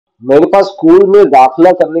मेरे पास स्कूल में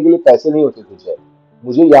दाखिला करने के लिए पैसे नहीं होते थे जय।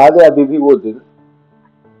 मुझे याद है अभी भी वो दिन।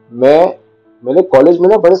 मैं मैंने कॉलेज में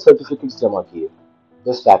ना बड़े सर्टिफिकेट्स जमा किए।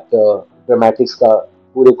 बेस्ट एक्टर, ड्रामेटिक्स का,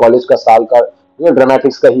 पूरे कॉलेज का साल का,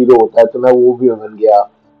 ड्रामेटिक्स का हीरो होता है तो मैं वो भी बन गया।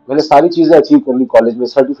 मैंने सारी चीजें अचीव कर ली कॉलेज में,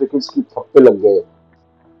 सर्टिफिकेट्स की थप्पे लग गए।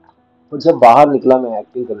 और जब बाहर निकला मैं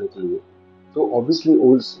एक्टिंग करने के लिए, तो ऑब्वियसली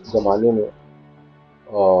उस जमाने में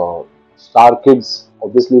star kids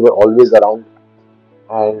obviously were always around,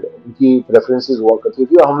 and उनकी प्रेफरेंसेस हुआ करती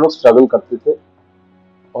थी और हम लोग स्ट्रगल करते थे।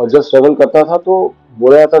 और जब स्ट्रगल करता था तो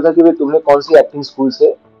बोला जाता था कि भाई तुमने कौन सी एक्टिंग स्कूल से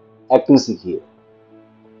एक्टिंग सीखी है।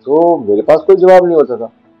 तो मेरे पास कोई जवाब नहीं होता था।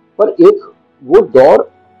 पर एक वो दौर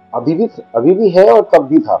अभी भी है और तब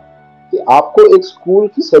भी था कि आपको एक स्कूल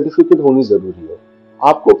की सर्टिफिकेट होनी जरूरी है,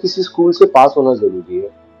 आपको किसी स्कूल से पास होना जरूरी है,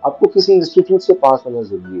 आपको किसी इंस्टीट्यूट से पास होना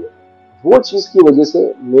जरूरी है। वो चीज की वजह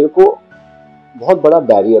से मेरे को बहुत बड़ा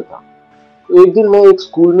बैरियर था। तो एक दिन मैं एक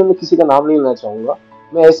स्कूल में, मैं किसी का नाम नहीं लेना चाहूंगा,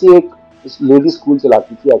 मैं ऐसी एक लेडी स्कूल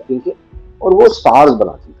चलाती थी एक्टिंग के, और वो स्टार्स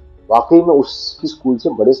बनाती थी। वाकई में उसकी स्कूल से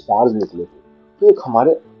बड़े स्टार्स निकले थे। तो एक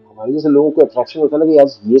हमारे हमारे जैसे लोगों को अट्रैक्शन होता है ना कि यार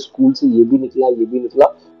ये स्कूल से ये भी निकला, ये भी निकला,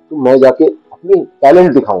 तो मैं जाके अपनी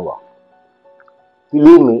टैलेंट दिखाऊंगा।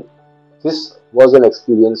 Believe me, this was an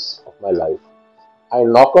experience of my life. I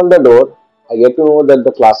knock on the door. I get to know that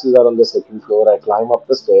the classes are on the second floor. I climb up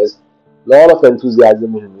the stairs. Lot of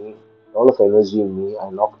enthusiasm in me, lot of energy in me. I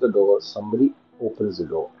knock the door. Somebody opens the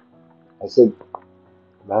door. I said,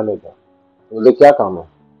 ma'am है क्या? तो बोले क्या काम है?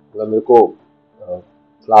 बोला मेरे को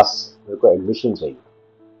क्लास, मेरे को एडमिशन चाहिए।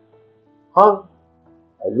 हाँ,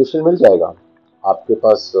 एडमिशन मिल जाएगा। आपके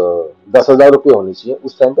पास 10,000 रुपये होने चाहिए।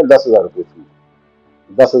 उस टाइम पे 10,000 रुपये थी।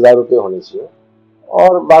 10,000 रुपये होने चाहिए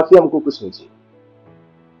और बाकी हमको कुछ नहीं चाहिए।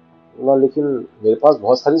 बोला लेकिन मेरे पास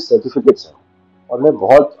बहुत सारी सर्टिफिकेट्स हैं और मैं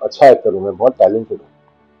बहुत अच्छा एक्टर हूँ, मैं बहुत टैलेंटेड हूँ।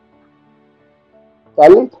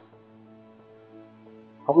 टैलेंट,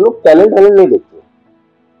 हम लोग टैलेंट वैलेंट नहीं देखते,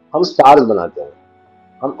 हम स्टार्स बनाते हैं,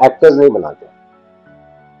 हम एक्टर्स नहीं बनाते।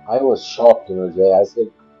 आई वॉज शॉक्ड, जय।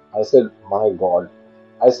 I said my God.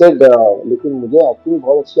 I said लेकिन मुझे एक्टिंग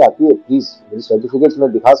बहुत अच्छी आती है, प्लीज मेरी सर्टिफिकेट्स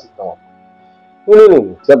मैं दिखा सकता हूँ। नहीं नहीं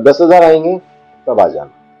नहीं, जब 10,000 आएंगे तब आ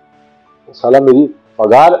जाना। तो साला मेरी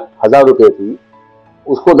पगार 1,000 रुपये थी,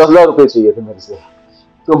 उसको 10,000 रुपये चाहिए थे मेरे से।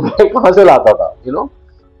 तो मैं कहाँ से लाता था,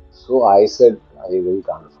 So I said, I really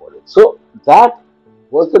can't afford it. So that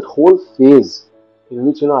was that whole phase in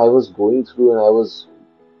which, I was going through, and I was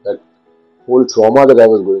that whole trauma that I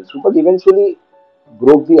was going through. But eventually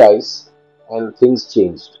broke the ice and things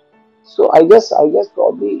changed. So I guess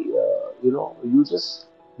probably, you just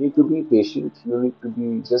need to be patient. You need to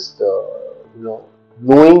be just,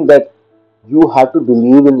 knowing that you have to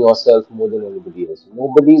believe in yourself more than anybody else.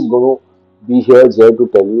 Nobody is going to be here, Jay, to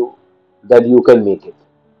tell you that you can make it.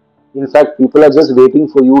 In fact, people are just waiting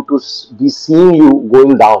for you to be seeing you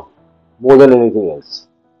going down more than anything else.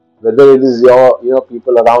 Whether it is your,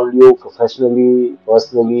 people around you, professionally,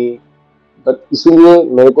 personally. But इसीलिए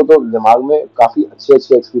मेरे को तो दिमाग में काफी अच्छे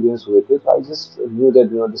अच्छे experience हुए थे, तो I just knew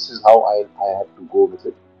that this is how I had to go with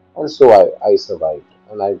it, and so I survived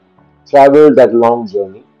and I traveled that long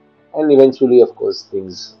journey, and eventually, of course,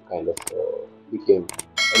 things kind of became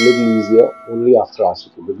a little easier only after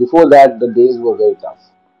Ashiki. But before that, the days were very tough.